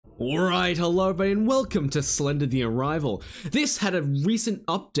Alright, hello everybody and welcome to Slender the Arrival. This had a recent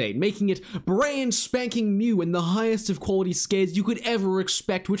update, making it brand spanking new and the highest of quality scares you could ever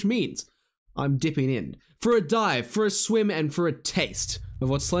expect, which means I'm dipping in for a dive, for a swim, and for a taste of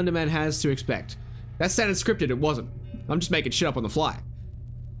what Slender Man has to expect. That sounded scripted, it wasn't. I'm just making shit up on the fly.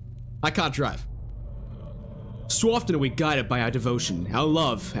 I can't drive. So often are we guided by our devotion, our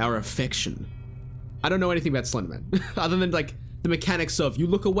love, our affection. I don't know anything about Slender Man, other than like the mechanics of you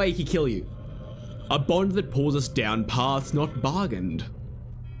look away, he kill you. A bond that pulls us down paths not bargained.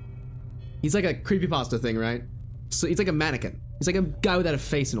 He's like a creepypasta thing, right? So he's like a mannequin. He's like a guy without a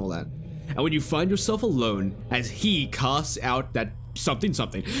face and all that. And when you find yourself alone, as he casts out that something,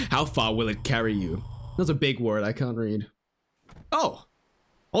 how far will it carry you? That's a big word I can't read. Oh,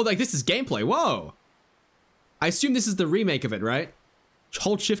 like this is gameplay, whoa. I assume this is the remake of it, right?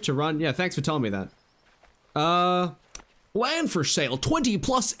 Hold shift to run, yeah, thanks for telling me that. Land for sale, 20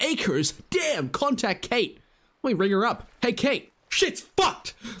 plus acres. Damn, contact Kate. Let me ring her up. Hey, Kate, shit's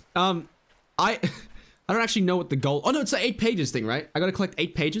fucked. I don't actually know what the goal. Oh no, it's the 8 pages thing, right? I gotta collect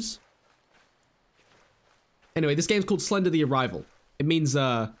 8 pages. Anyway, this game's called Slender the Arrival. It means,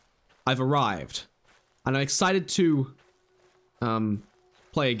 I've arrived. And I'm excited to,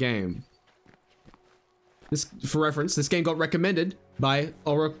 play a game. This, for reference, this game got recommended by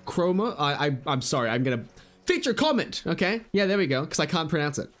Orachroma. I'm sorry, I'm gonna feature comment, okay? Yeah, there we go, because I can't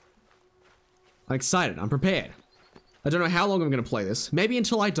pronounce it. I'm excited, I'm prepared. I don't know how long I'm gonna play this. Maybe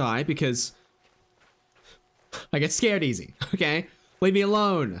until I die, because I get scared easy, okay? Leave me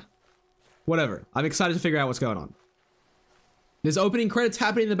alone. Whatever, I'm excited to figure out what's going on. There's opening credits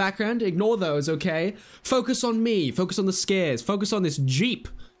happening in the background. Ignore those, okay? Focus on me, focus on the scares, focus on this Jeep.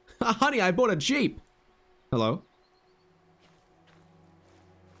 Honey, I bought a Jeep. Hello?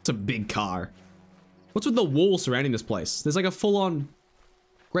 It's a big car. What's with the wall surrounding this place? There's like a full-on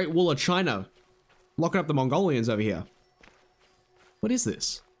Great Wall of China locking up the Mongolians over here. What is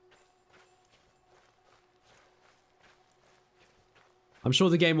this? I'm sure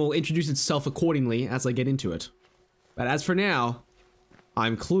the game will introduce itself accordingly as I get into it. But as for now,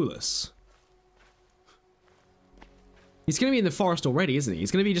 I'm clueless. He's gonna be in the forest already, isn't he?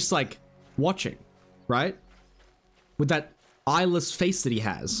 He's gonna be just like watching, right? With that eyeless face that he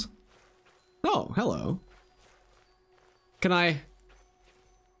has. Oh, hello. Can I?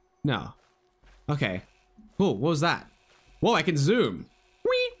 No. Okay. Oh, what was that? Whoa, I can zoom.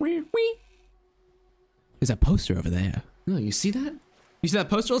 Wee, wee, wee. There's a poster over there. Oh, you see that? You see that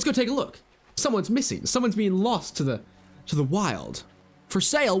poster? Let's go take a look. Someone's missing. Someone's being lost to the wild. For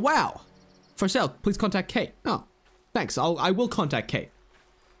sale, wow. For sale, please contact Kate. Oh, thanks. I will contact Kate.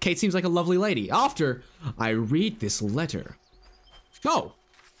 Kate seems like a lovely lady. After I read this letter. Oh.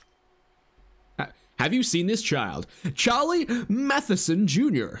 Have you seen this child? Charlie Matheson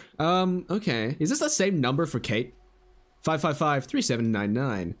Jr. Okay. Is this the same number for Kate?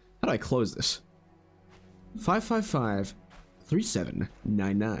 555-3799. How do I close this?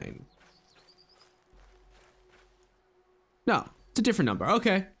 555-3799. No, it's a different number.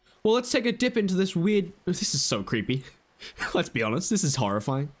 Okay. Well, let's take a dip into this weird... This is so creepy. Let's be honest, this is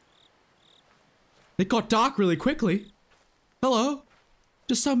horrifying. It got dark really quickly. Hello?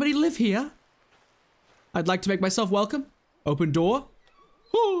 Does somebody live here? I'd like to make myself welcome. Open door.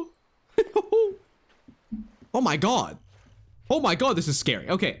 Oh. Oh my god. Oh my god, this is scary.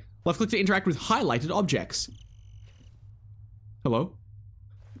 Okay, left click to interact with highlighted objects. Hello?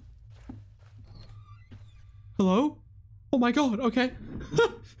 Hello? Oh my god, okay.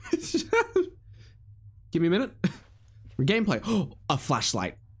 Give me a minute. Gameplay. Oh, a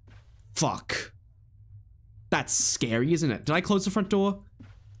flashlight. Fuck. That's scary, isn't it? Did I close the front door?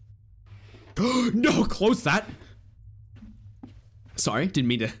 No, close that. Sorry, didn't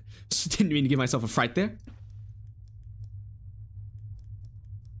mean to give myself a fright there.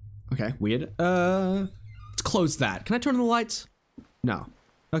 Okay, weird. Let's close that. Can I turn on the lights? No.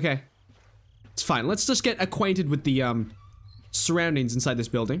 Okay. It's fine. Let's just get acquainted with the surroundings inside this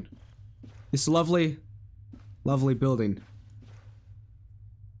building. This lovely building.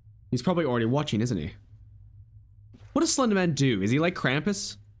 He's probably already watching, isn't he? What does Slender Man do? Is he like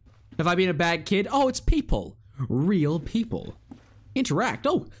Krampus? Have I been a bad kid? Oh, it's people. Real people. Interact.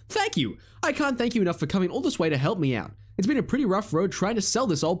 Oh, thank you. I can't thank you enough for coming all this way to help me out. It's been a pretty rough road trying to sell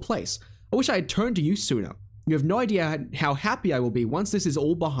this old place. I wish I had turned to you sooner. You have no idea how happy I will be once this is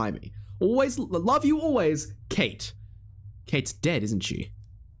all behind me. Always, love you always, Kate. Kate's dead, isn't she?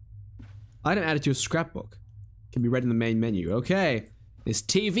 Item added to your scrapbook. Can be read in the main menu. Okay. This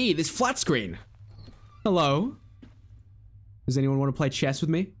TV, this flat screen. Hello? Does anyone want to play chess with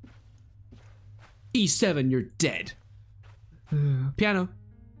me? E7, you're dead. Piano.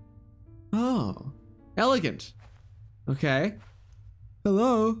 Oh, elegant. Okay.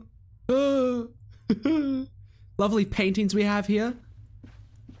 Hello. Lovely paintings we have here.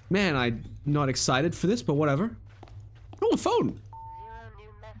 Man, I'm not excited for this, but whatever. Oh, a phone. 0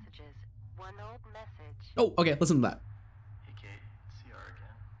 new messages. 1 old message. Oh, okay, listen to that. Hey Kate, it's CR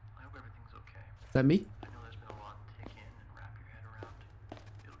again. I hope everything's okay. Is that me? I know there's been a lot to take in and wrap your head around.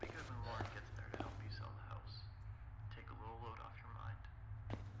 It'll be good when Lauren gets there to help you sell the house. Take a little load off your mind.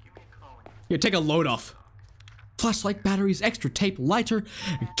 Give me a call when you Here, take a load off. Flashlight, batteries, extra tape, lighter,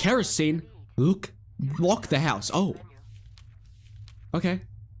 kerosene. Look, lock the house. Oh. Okay.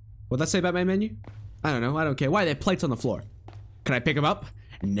 What'd that say about my menu? I don't know. I don't care. Why are there plates on the floor? Can I pick them up?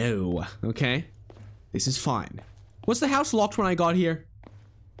 No. Okay. This is fine. Was the house locked when I got here?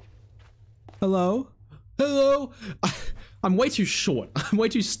 Hello? Hello? I'm way too short. I'm way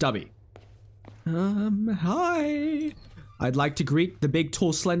too stubby. Hi. I'd like to greet the big,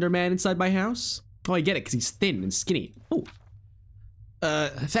 tall, slender man inside my house. Oh, I get it, because he's thin and skinny. Oh.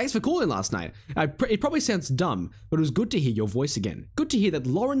 Thanks for calling last night. It probably sounds dumb, but it was good to hear your voice again. Good to hear that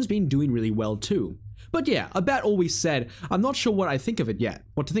Lauren's been doing really well too. But yeah, about all we said, I'm not sure what to think of it yet.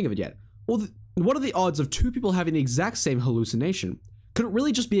 What are the odds of 2 people having the exact same hallucination? Could it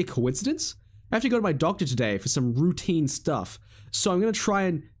really just be a coincidence? I have to go to my doctor today for some routine stuff, so I'm gonna try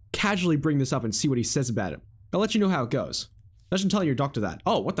and casually bring this up and see what he says about it. I'll let you know how it goes. Imagine telling your doctor that.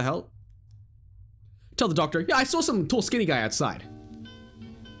 Oh, what the hell? Tell the doctor, yeah, I saw some tall, skinny guy outside.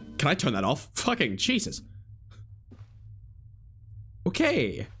 Can I turn that off? Fucking Jesus.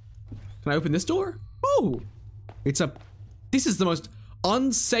 Okay. Can I open this door? Oh! This is the most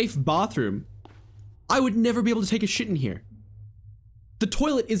unsafe bathroom. I would never be able to take a shit in here. The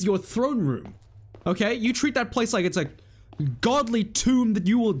toilet is your throne room. Okay? You treat that place like it's a godly tomb that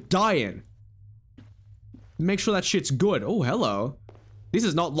you will die in. Make sure that shit's good. Oh, hello. This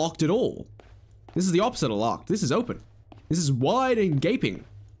is not locked at all. This is the opposite of locked. This is open. This is wide and gaping.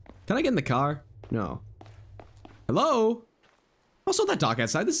 Can I get in the car? No. Hello? Oh, it's not that dark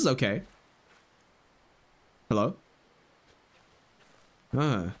outside. This is okay. Hello?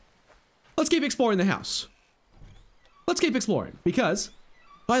 Let's keep exploring the house. Let's keep exploring, because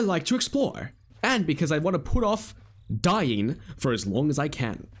I like to explore, and because I want to put off dying for as long as I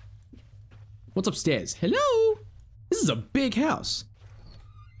can. What's upstairs? Hello? This is a big house.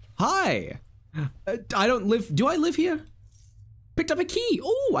 Hi. I don't live... Do I live here? Picked up a key.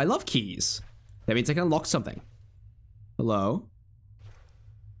 Oh, I love keys. That means I can unlock something. Hello?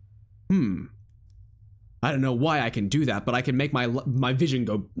 I don't know why I can do that, but I can make my vision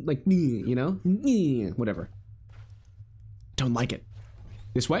go like, you know? Whatever. Don't like it.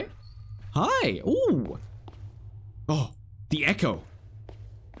 This way? Hi. Ooh. Oh, the echo.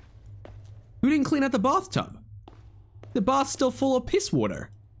 Who didn't clean out the bathtub? The bath's still full of piss water.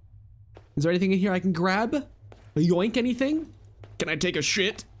 Is there anything in here I can grab? Yoink anything? Can I take a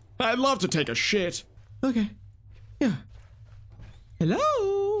shit? I'd love to take a shit. Okay. Yeah. Hello?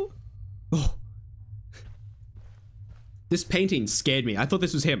 Oh. This painting scared me. I thought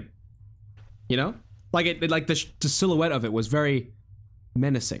this was him. You know? Like the silhouette of it was very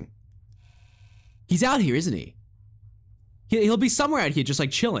menacing. He's out here, isn't he? He'll be somewhere out here just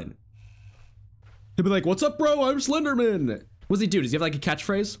like chilling. He'll be like, "What's up, bro? I'm Slenderman." What does he do? Does he have like a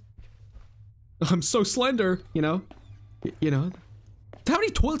catchphrase? "I'm so slender," you know? You know? How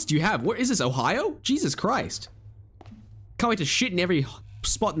many toilets do you have? Where is this, Ohio? Jesus Christ. Can't wait to shit in every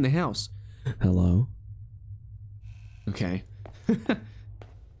spot in the house. Hello? Okay.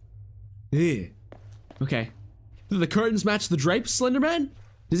 Yeah. Okay. Do the curtains match the drapes, Slenderman?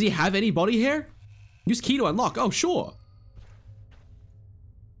 Does he have any body hair? Use key to unlock. Oh, sure.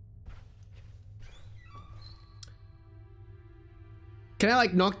 Can I,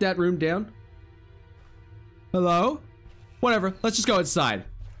 like, knock that room down? Hello? Whatever, let's just go inside.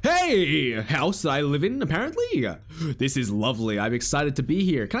 Hey, house that I live in, apparently. This is lovely. I'm excited to be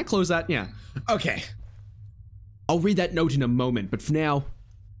here. Can I close that? Yeah. Okay. I'll read that note in a moment, but for now...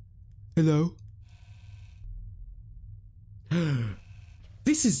 Hello?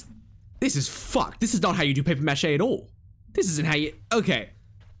 This is fucked. This is not how you do paper mache at all. This isn't how you... Okay.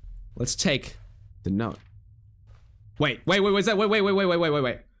 Let's take the note. Wait, was that...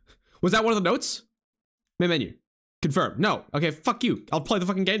 Wait. Was that one of the notes? Main menu. Confirm. No. Okay, fuck you. I'll play the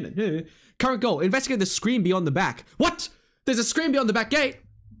fucking game then. Current goal. Investigate the screen beyond the back. What? There's a screen beyond the back gate.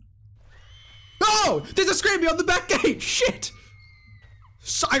 Oh! There's a screen beyond the back gate! Shit!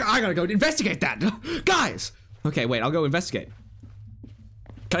 So I gotta go investigate that. Guys! Okay, wait. I'll go investigate.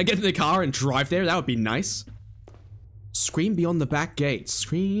 Can I get in the car and drive there? That would be nice. Screen beyond the back gate.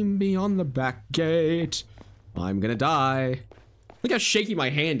 Screen beyond the back gate. I'm gonna die. Look how shaky my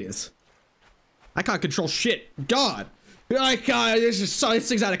hand is. I can't control shit. God. I can't. This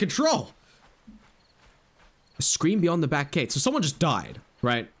thing's out of control. A scream beyond the back gate. So someone just died,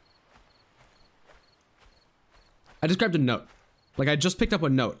 right? I just grabbed a note. Like, I just picked up a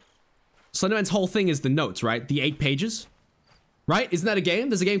note. Slenderman's whole thing is the notes, right? The 8 pages. Right? Isn't that a game?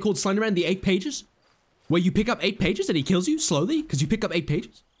 There's a game called Slenderman, the 8 pages? Where you pick up 8 pages and he kills you slowly because you pick up 8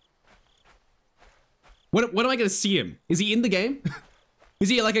 pages? When am I gonna see him? Is he in the game? Is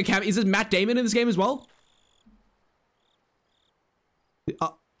he like a cam? Is it Matt Damon in this game as well?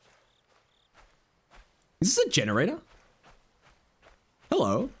 Is this a generator?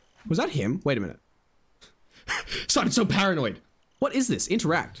 Hello? Was that him? Wait a minute. So I'm so paranoid. What is this?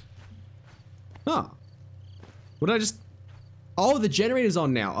 Interact. Oh. What did I just... Oh, the generator's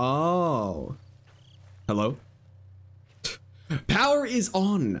on now. Oh. Hello? Power is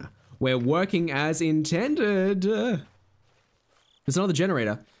on. We're working as intended. There's another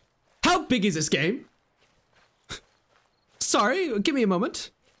generator. How big is this game? Sorry, give me a moment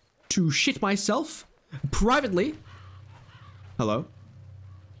to shit myself privately. Hello?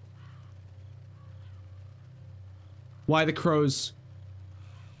 Why the crows?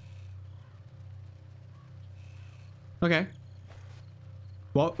 Okay.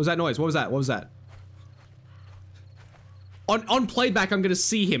 What was that noise? What was that? What was that? On playback, I'm gonna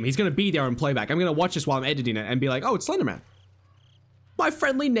see him. He's gonna be there on playback. I'm gonna watch this while I'm editing it and be like, oh, it's Slenderman. My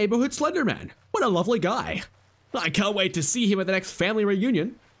friendly neighborhood Slenderman. What a lovely guy. I can't wait to see him at the next family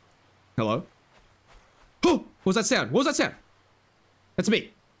reunion. Hello? Oh, what was that sound? What was that sound? That's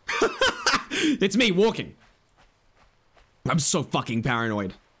me. It's me walking. I'm so fucking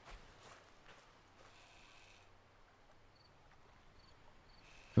paranoid.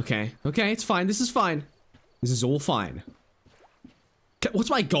 Okay, okay, it's fine. This is fine. This is all fine. What's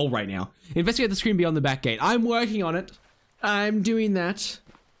my goal right now? Investigate the screen beyond the back gate. I'm working on it. I'm doing that.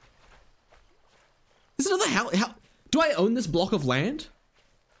 Is another how do I own this block of land?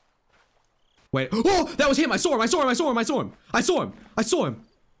 Wait. Oh, that was him. I saw him. I saw him. I saw him. I saw him. I saw him. I saw him.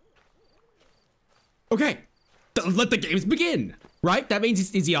 Okay. Let the games begin. Right? That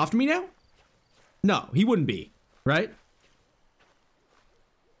means is he after me now? No, he wouldn't be. Right?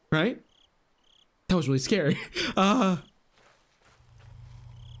 Right? That was really scary.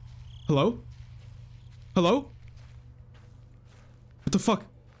 Hello? Hello? What the fuck?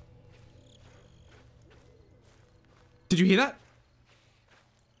 Did you hear that?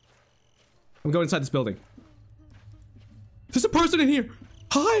 I'm going inside this building. There's a person in here.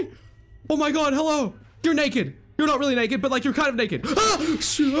 Hi. Oh my god, hello. You're naked. You're not really naked, but like you're kind of naked.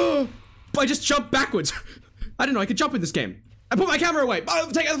 Ah! I just jumped backwards. I didn't know I could jump in this game. I put my camera away. Oh,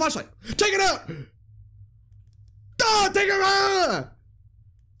 take out the flashlight. Take it out. Ah, take it out.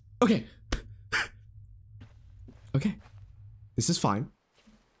 Okay. Okay. This is fine.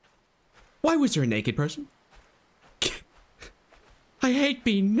 Why was there a naked person? I hate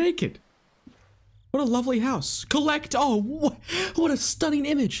being naked. What a lovely house. Collect. Oh, what a stunning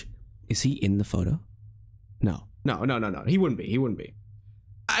image. Is he in the photo? No. No. He wouldn't be. He wouldn't be.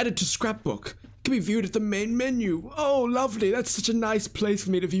 Added to scrapbook. Can be viewed at the main menu. Oh, lovely. That's such a nice place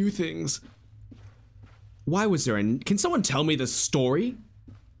for me to view things. Why was there can someone tell me the story?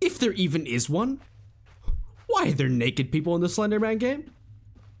 If there even is one? Why are there naked people in the Slenderman game?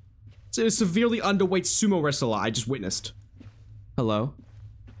 It's a severely underweight sumo wrestler I just witnessed. Hello?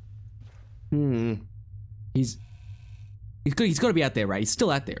 He's got to be out there, right? He's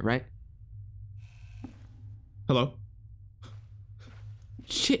still out there, right? Hello?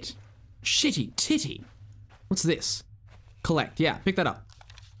 Shit. Shitty titty. What's this? Collect. Yeah, pick that up.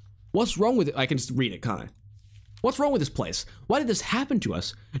 What's wrong with it? I can just read it, can't I? What's wrong with this place? Why did this happen to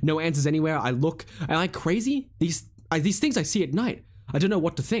us? No answers anywhere. I look. Am I crazy? These things I see at night. I don't know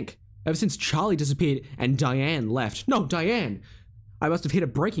what to think. Ever since Charlie disappeared and Diane left. No, Diane. I must have hit a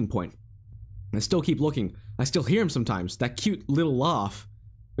breaking point. I still keep looking. I still hear him sometimes. That cute little laugh.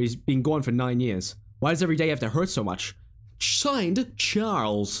 But he's been gone for 9 years. Why does every day have to hurt so much? Signed,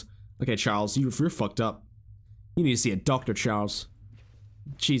 Charles. Okay, Charles, you're fucked up. You need to see a doctor, Charles.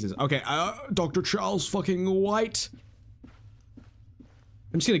 Jesus. Okay, Dr. Charles fucking White.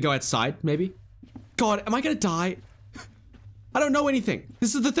 I'm just gonna go outside, maybe. God, am I gonna die? I don't know anything.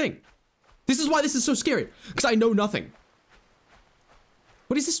 This is the thing. This is why this is so scary. Because I know nothing.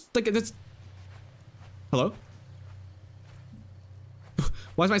 What is this? Like, that's... Hello?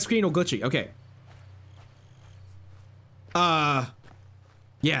 Why is my screen all glitchy? Okay.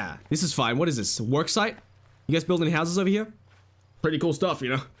 Yeah, this is fine. What is this? Work site? You guys building houses over here? Pretty cool stuff, you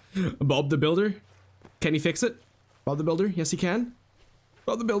know? Bob the Builder? Can he fix it? Bob the Builder? Yes, he can.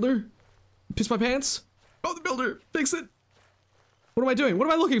 Bob the Builder? Piss my pants? Bob the Builder, fix it. What am I doing? What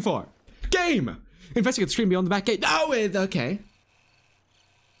am I looking for? Get game! Investigate the screen beyond the back gate. No, okay.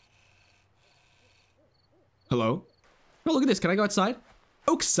 Hello? Oh, look at this. Can I go outside?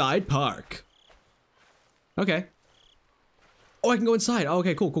 Oakside Park. Okay. Oh, I can go inside. Oh,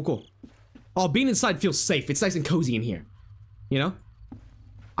 okay, cool, cool, cool. Oh, being inside feels safe. It's nice and cozy in here. You know?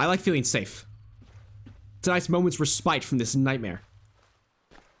 I like feeling safe. It's a nice moment's respite from this nightmare.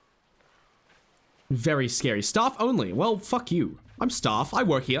 Very scary. Staff only. Well, fuck you. I'm staff. I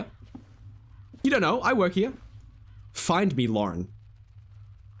work here. You don't know. I work here. Find me, Lauren.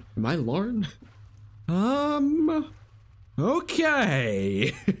 Am I Lauren?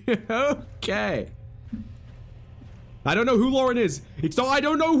 Okay. Okay. I don't know who Lauren is. I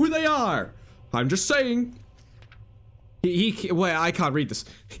don't know who they are. I'm just saying. Wait, I can't read this.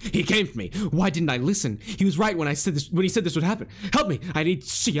 He came for me. Why didn't I listen? He was right when he said this would happen. Help me. I need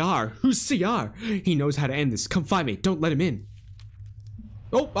CR. Who's CR? He knows how to end this. Come find me. Don't let him in.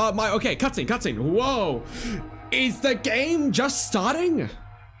 Oh, okay, cutscene. Whoa. Is the game just starting?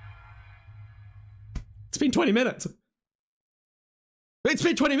 It's been 20 minutes. It's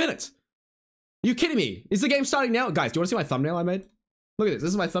been 20 minutes. Are you kidding me? Is the game starting now? Guys, do you want to see my thumbnail I made? Look at this.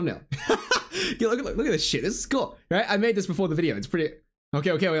 This is my thumbnail. Yeah, look at this shit. This is cool. Right? I made this before the video. It's pretty...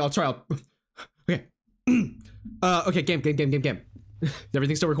 Okay, wait, I'll try. Okay. Okay, game. Is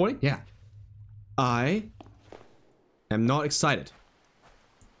everything still recording? Yeah. I am not excited.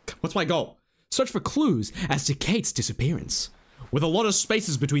 What's my goal? Search for clues as to Kate's disappearance. With a lot of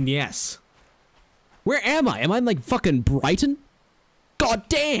spaces between the S. Where am I? Am I in, like, fucking Brighton? God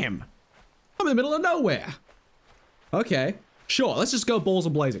damn! I'm in the middle of nowhere. Okay. Sure, let's just go balls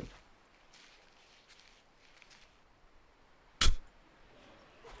a-blazing.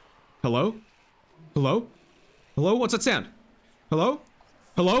 Hello? Hello? Hello? What's that sound? Hello?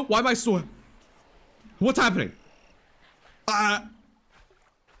 Hello? Why am I so... What's happening?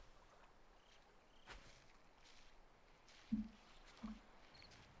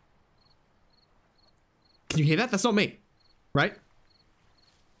 Can you hear that? That's not me. Right?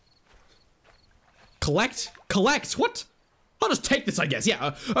 Collect? What? I'll just take this, I guess.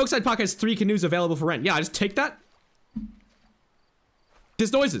 Yeah, Oakside Park has 3 canoes available for rent. Yeah, I just take that.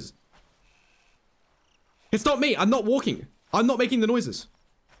 There's noises. It's not me. I'm not walking. I'm not making the noises.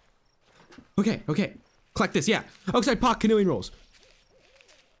 Okay. Collect this, yeah. Oakside Park canoeing rules.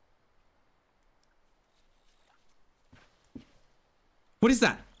 What is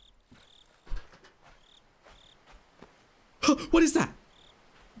that? What is that?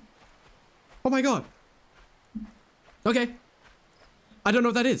 Oh my god. Okay. I don't know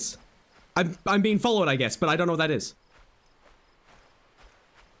what that is. I'm being followed, I guess, but I don't know what that is.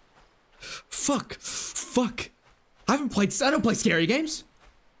 Fuck. I don't play scary games.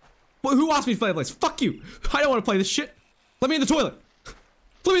 Well, who asked me to play this? Fuck you. I don't want to play this shit. Let me in the toilet.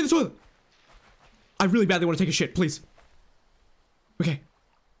 I really badly want to take a shit, please. Okay.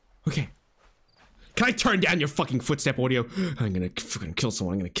 Can I turn down your fucking footstep audio? I'm gonna fucking kill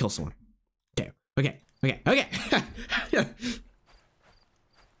someone. Okay. Yeah.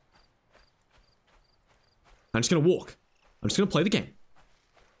 I'm just gonna walk. I'm just gonna play the game.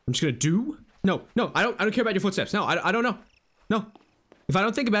 I'm just gonna do... No, I don't care about your footsteps. No, I don't know. No. If I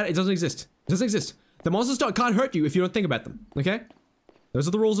don't think about it, it doesn't exist. The monsters can't hurt you if you don't think about them, okay? Those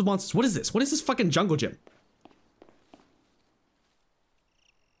are the rules of monsters. What is this? What is this fucking jungle gym?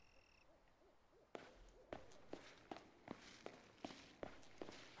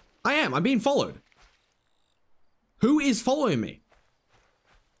 I'm being followed. Who is following me?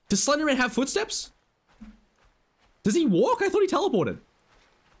 Does Slenderman have footsteps? Does he walk? I thought he teleported.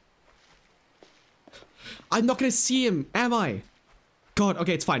 I'm not gonna see him, am I? God,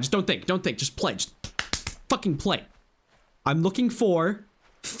 okay, it's fine. Just don't think. Just play. Just fucking play. I'm looking for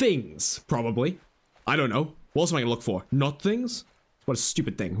things, probably. I don't know. What else am I gonna look for? Not things? What a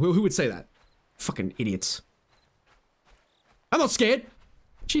stupid thing. Who would say that? Fucking idiots. I'm not scared.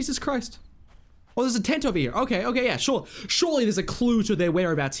 Jesus Christ. Oh, there's a tent over here. Okay, yeah, sure. Surely there's a clue to their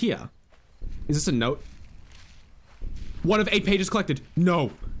whereabouts here. Is this a note? 1 of 8 pages collected.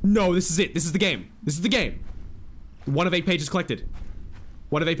 No, this is it. This is the game. 1 of 8 pages collected.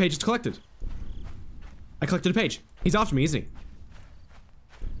 1 of 8 pages collected. I collected a page. He's after me, isn't he?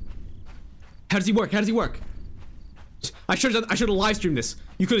 How does he work? I should have live streamed this.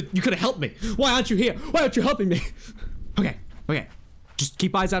 You could have helped me. Why aren't you here? Why aren't you helping me? Okay. Just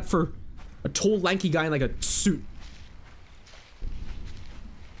keep eyes out for a tall, lanky guy in like a suit.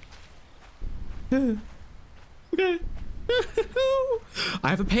 Okay. I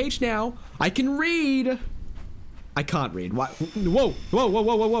have a page now. I can read. I can't read. Why? Whoa.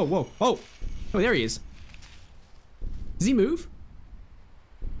 Oh, there he is. Does he move?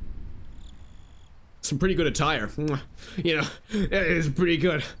 some pretty good attire. You know, it's pretty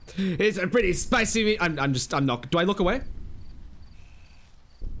good. It's a pretty spicy meat. I'm not. Do I look away?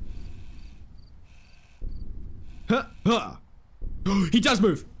 Huh? Huh. He does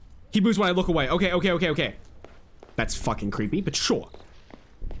move. He moves when I look away. Okay. That's fucking creepy, but sure.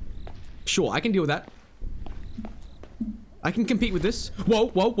 Sure, I can deal with that. I can compete with this.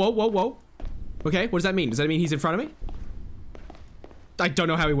 Whoa. Okay, what does that mean? Does that mean he's in front of me? I don't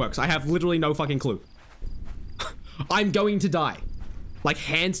know how he works. I have literally no fucking clue. I'm going to die. Like,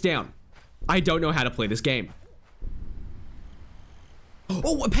 hands down. I don't know how to play this game.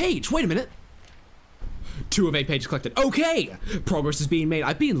 Oh, a page! Wait a minute. 2 of 8 pages collected. Okay! Progress is being made.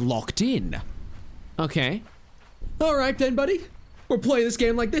 I've been locked in. Okay. Alright then, buddy. We're playing this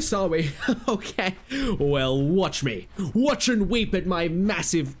game like this, are we? Okay. Well, watch me. Watch and weep at my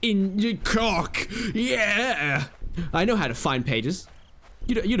massive cock. Yeah! I know how to find pages.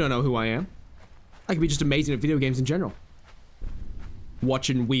 You don't know who I am. I can be just amazing at video games in general. Watch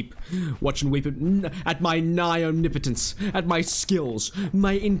and weep. Watch and weep at my nigh omnipotence, at my skills,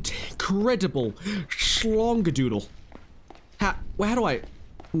 my incredible schlongadoodle. How do I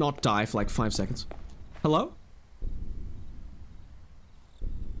not die for like 5 seconds? Hello?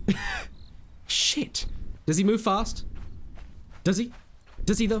 Shit. Does he move fast? Does he?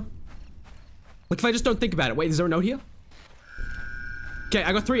 Does he though? Like if I just don't think about it. Wait, is there a note here? Okay,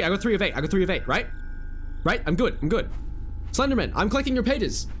 I got 3 of 8. I got 3 of 8, right? Right? I'm good. Slenderman, I'm collecting your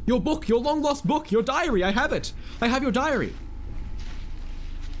pages. Your book, your long lost book, your diary. I have it. I have your diary.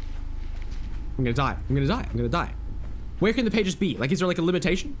 I'm gonna die. Where can the pages be? Like, is there like a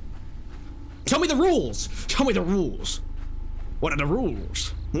limitation? Tell me the rules. What are the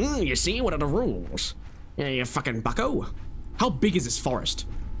rules? You see, what are the rules? Yeah, you fucking bucko. How big is this forest?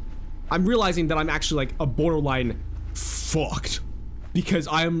 I'm realizing that I'm actually like a borderline fucked. Because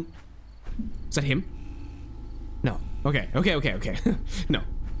I'm... Is that him? No. Okay. No.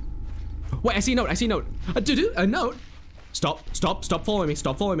 Wait, I see a note. A note? Stop following me.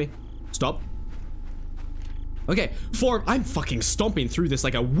 Stop. Okay, I'm fucking stomping through this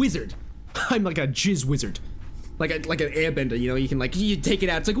like a wizard. I'm like a jizz wizard. Like an airbender, you know, you can like, you take it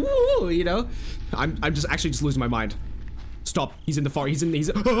out, it's like, woo, you know? I'm just losing my mind. Stop, he's in the forest,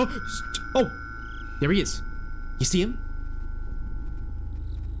 oh, there he is. You see him?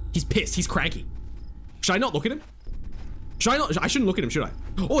 He's pissed, he's cranky. Should I not look at him? I shouldn't look at him, should I?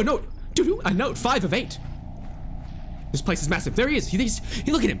 Oh, a note, a note, 5 of 8. This place is massive, there he is,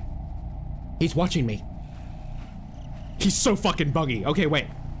 look at him. He's watching me. He's so fucking buggy. Okay, wait.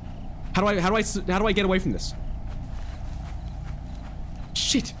 How do I get away from this?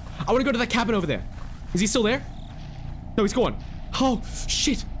 Shit! I want to go to that cabin over there. Is he still there? No, he's gone. Oh,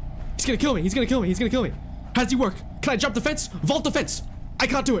 shit! He's gonna kill me. How does he work? Can I jump the fence? Vault the fence! I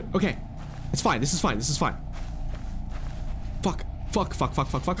can't do it. Okay. It's fine. This is fine. Fuck.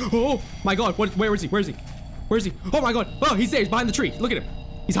 Oh my god. Where is he? Oh my god. Oh, he's there. He's behind the tree. Look at him.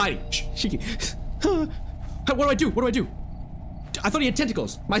 He's hiding. Shh. What do I do? I thought he had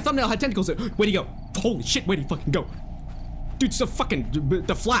tentacles. My thumbnail had tentacles. Where'd he go? Holy shit, where'd he fucking go? Dude, it's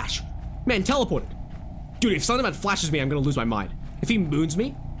the Flash. Man, teleported. Dude, if Slenderman flashes me, I'm gonna lose my mind. If he moons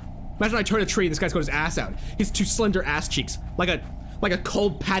me, imagine I turn a tree and this guy's got his ass out. His 2 slender ass cheeks. Like a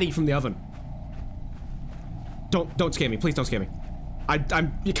cold patty from the oven. Don't scare me. Please don't scare me.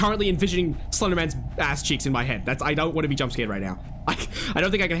 I'm currently envisioning Slenderman's ass cheeks in my head. I don't want to be jump scared right now. I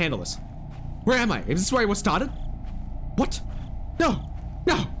don't think I can handle this. Where am I? Is this where I was started? What? No,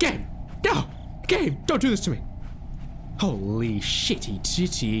 game, don't do this to me. Holy shitty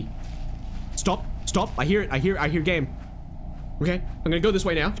titty. Stop, I hear game. Okay, I'm gonna go this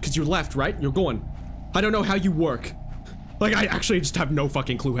way now, because you're left, right? You're going. I don't know how you work. Like, I actually just have no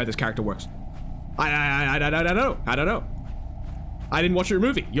fucking clue how this character works. I don't know. I didn't watch your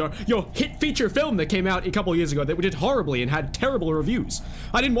movie. Your hit feature film that came out a couple years ago that did horribly and had terrible reviews.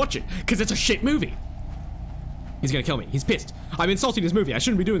 I didn't watch it, because it's a shit movie. He's gonna kill me. He's pissed. I'm insulting his movie. I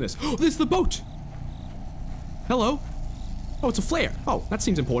shouldn't be doing this. Oh, this is the boat. Hello? Oh, it's a flare. Oh, that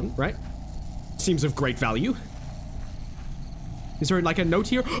seems important, right? Seems of great value. Is there like a note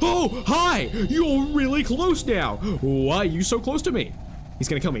here? Oh, hi! You're really close now. Why are you so close to me? He's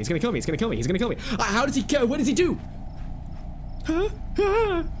gonna kill me. How does he kill? What does he do?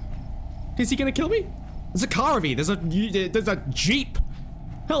 Is he gonna kill me? There's a car of me. There's a Jeep.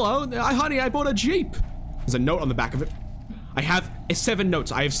 Hello, honey, I bought a Jeep. There's a note on the back of it. I have 7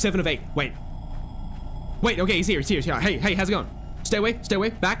 notes. I have 7 of 8. Wait, okay, he's here. Hey, how's it going? Stay away.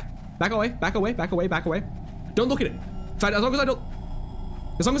 Back away. Don't look at it. In fact, as long as I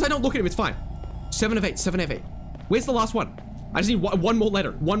don't look at him, it's fine. 7 of 8. Where's the last one? I just need one more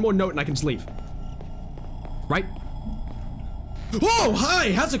letter, one more note, and I can just leave. right? Oh,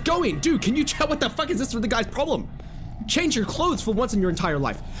 hi, how's it going? Dude, can you tell what the fuck is this for the guy's problem? Change your clothes for once in your entire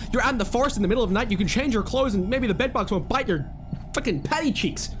life. You're out in the forest in the middle of the night, you can change your clothes and maybe the bedbugs won't bite your fucking patty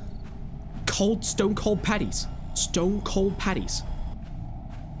cheeks. Cold, stone cold patties. Stone cold patties.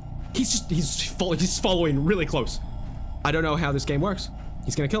 He's following really close. I don't know how this game works.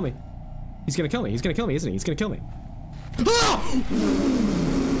 He's gonna kill me. He's gonna kill me. He's gonna kill me, isn't he? He's gonna kill me. Ah!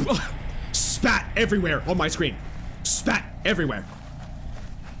 Spat everywhere on my screen. Spat everywhere.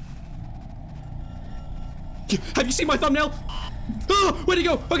 Have you seen my thumbnail? Oh, where'd he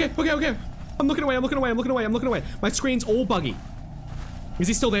go? Okay. I'm looking away. My screen's all buggy. Is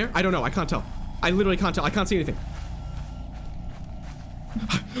he still there? I don't know. I can't tell. I literally can't tell. I can't see anything.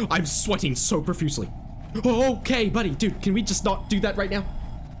 I'm sweating so profusely. Oh, okay, buddy. Dude, can we just not do that right now?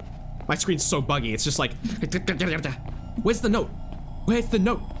 My screen's so buggy. It's just like... Where's the note? Where's the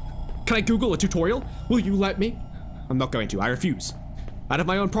note? Can I Google a tutorial? Will you let me? I'm not going to. I refuse. Out of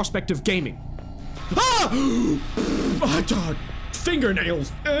my own prospect of gaming. Ah! Oh, God.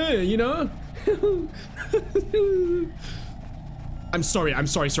 Fingernails. You know? I'm sorry,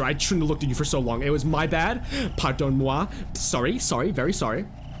 sir. I shouldn't have looked at you for so long. It was my bad. Pardon-moi. Sorry, very sorry.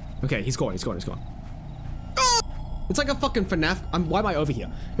 Okay, he's going. Oh! It's like a fucking FNAF. Why am I over here?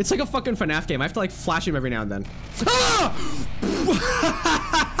 It's like a fucking FNAF game. I have to like flash him every now and then. Ah!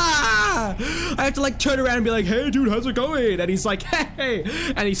 I have to like turn around and be like, hey dude, how's it going? And he's like, hey,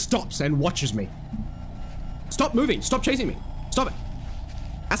 and he stops and watches me. Stop moving, stop chasing me. Stop it.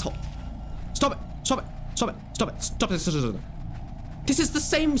 Asshole. Stop it. This is the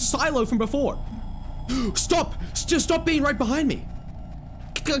same silo from before. Stop, just stop being right behind me.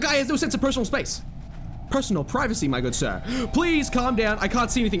 Guy has no sense of personal space. Personal privacy, my good sir. Please calm down. I can't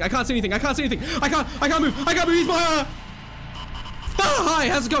see anything. I can't move. He's behind. Ah, hi,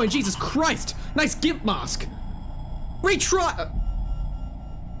 how's it going? Jesus Christ. Nice gimp mask. Retry.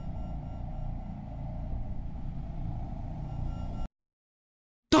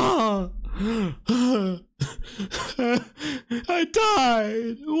 I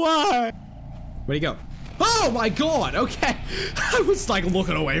died. Why? Where'd he go? Oh my God. Okay. I was like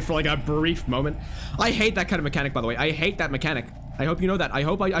looking away for like a brief moment. I hate that kind of mechanic, by the way. I hate that mechanic. I hope you know that. I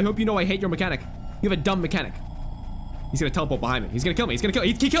hope you know I hate your mechanic. You have a dumb mechanic. He's gonna teleport behind me. He's gonna kill me.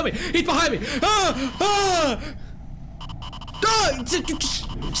 He killed me. He's behind me.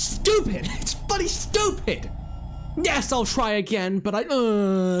 Stupid. It's funny stupid. Yes, I'll try again, but I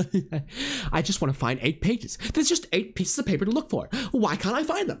just want to find 8 pages. There's just 8 pieces of paper to look for. Why can't I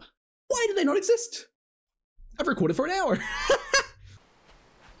find them? Why do they not exist? I've recorded for an hour.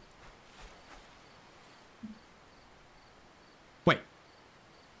 Wait.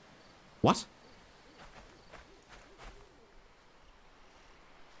 What?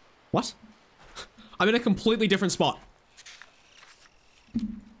 What? I'm in a completely different spot.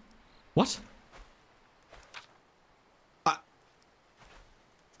 What?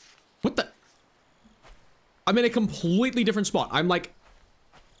 What the? I'm in a completely different spot. I'm like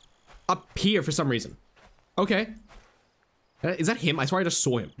up here for some reason. Okay. Is that him? I swear I just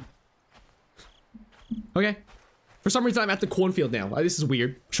saw him. Okay. For some reason I'm at the cornfield now. This is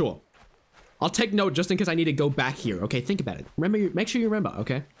weird. Sure. I'll take note just in case I need to go back here. Okay, think about it. Remember, make sure you remember,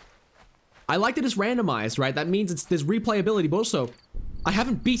 okay? I like that it's randomized, right? That means there's replayability, but also I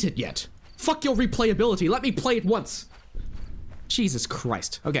haven't beat it yet. Fuck your replayability. Let me play it once. Jesus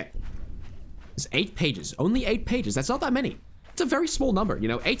Christ. Okay. There's 8 pages. Only 8 pages. That's not that many. It's a very small number, you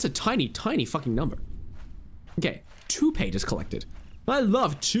know? 8's a tiny, tiny fucking number. Okay. 2 pages collected. I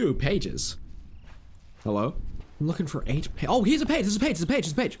love 2 pages. Hello? I'm looking for 8 pages. Oh, here's a page. This is a page. This is a page. This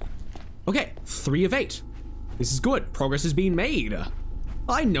is a page. Okay. 3 of 8. This is good. Progress is being made.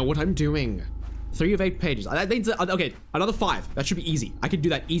 I know what I'm doing. 3 of 8 pages. That means, okay, another 5. That should be easy. I can do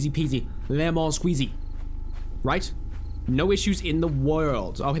that easy peasy. Lemon squeezy. Right? No issues in the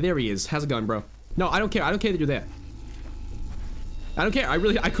world. Oh, there he is. How's it going, bro? No, I don't care. I don't care that you're there. I don't care. I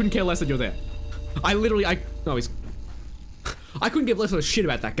couldn't care less that you're there. I couldn't give less of a shit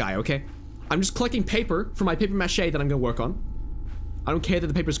about that guy, okay? I'm just collecting paper for my paper mache that I'm gonna work on. I don't care that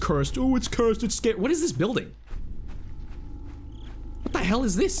the paper's cursed. Oh, it's cursed. It's scary. What is this building? What the hell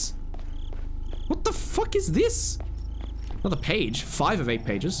is this? What the fuck is this? Another page. 5 of 8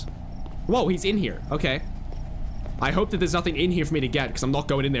 pages. Whoa, he's in here. Okay. I hope that there's nothing in here for me to get, because I'm not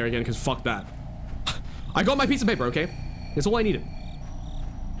going in there again, because fuck that. I got my piece of paper, okay? That's all I needed.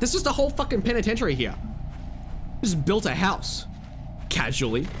 There's just a whole fucking penitentiary here. Just built a house.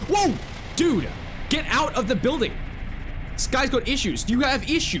 Casually. Whoa! Dude! Get out of the building! This guy's got issues. You have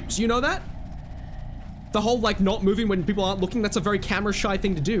issues, you know that? The whole, like, not moving when people aren't looking, that's a very camera-shy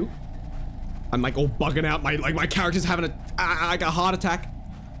thing to do. I'm like all bugging out. My character's having like a heart attack.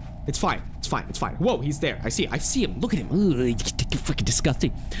 It's fine. It's fine. It's fine. Whoa, he's there. I see him. Look at him. Ugh, freaking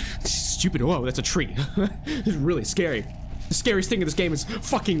disgusting. Stupid. Whoa, that's a tree. It's really scary. The scariest thing in this game is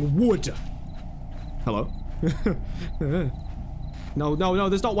fucking wood. Hello? No,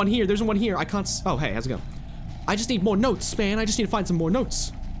 there's not one here. There's one here. I can't. Oh, hey, how's it going? I just need more notes, man. I just need to find some more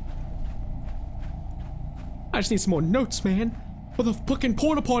notes. I just need some more notes, man. For the fucking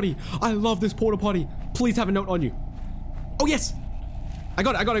porta potty. I love this porta potty. Please have a note on you. Oh, yes. I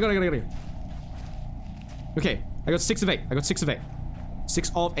got it. Okay, I got 6 of 8. 6 of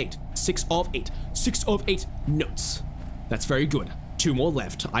 8. 6 of 8 notes. That's very good. 2 more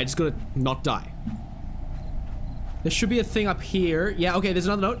left. I just gotta not die. There should be a thing up here. Yeah, okay, there's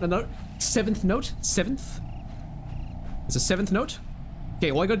another note. 7th note. 7th. It's a 7th note.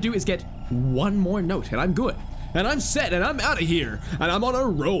 Okay, all I gotta do is get 1 more note, and I'm good. And I'm set, and I'm out of here. And I'm on a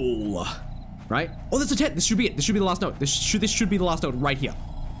roll. Right? Oh, that's a 10. This should be it. This should be the last note. This should be the last note right here.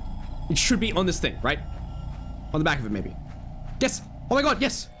 It should be on this thing, right? On the back of it, maybe. Yes! Oh my god,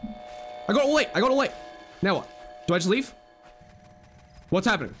 yes! I got all 8. Now what? Do I just leave? What's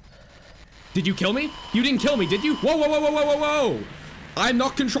happening? Did you kill me? You didn't kill me, did you? Whoa! I'm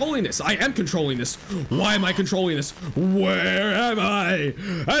not controlling this. I am controlling this. Why am I controlling this? Where am I?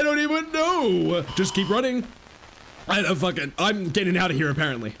 I don't even know. Just keep running. I'm getting out of here,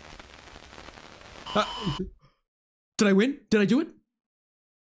 apparently. Did I win? Did I do it?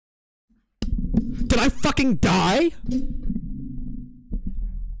 Did I fucking die?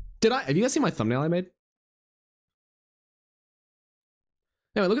 Have you guys seen my thumbnail I made?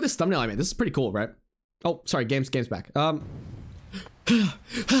 Anyway, look at this thumbnail I made. This is pretty cool, right? Oh, sorry, game's back. Did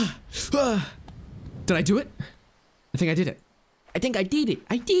I do it? I think I did it. I did it.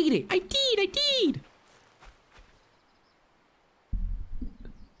 I did.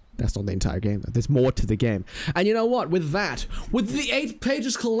 That's not the entire game. There's more to the game. And you know what? With the 8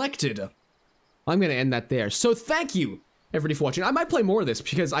 pages collected, I'm gonna end that there. So thank you, everybody, for watching. I might play more of this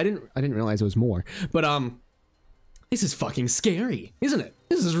because I didn't realize it was more. But this is fucking scary, isn't it?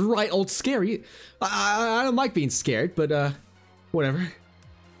 This is right old scary. I don't like being scared, but whatever.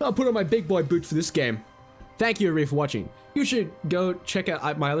 I'll put on my big boy boots for this game. Thank you, everybody, for watching. You should go check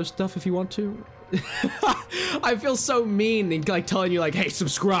out my other stuff if you want to. I feel so mean and like telling you like, hey,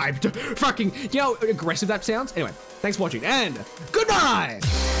 subscribe to fucking, you know, aggressive that sounds. Anyway, thanks for watching and goodbye!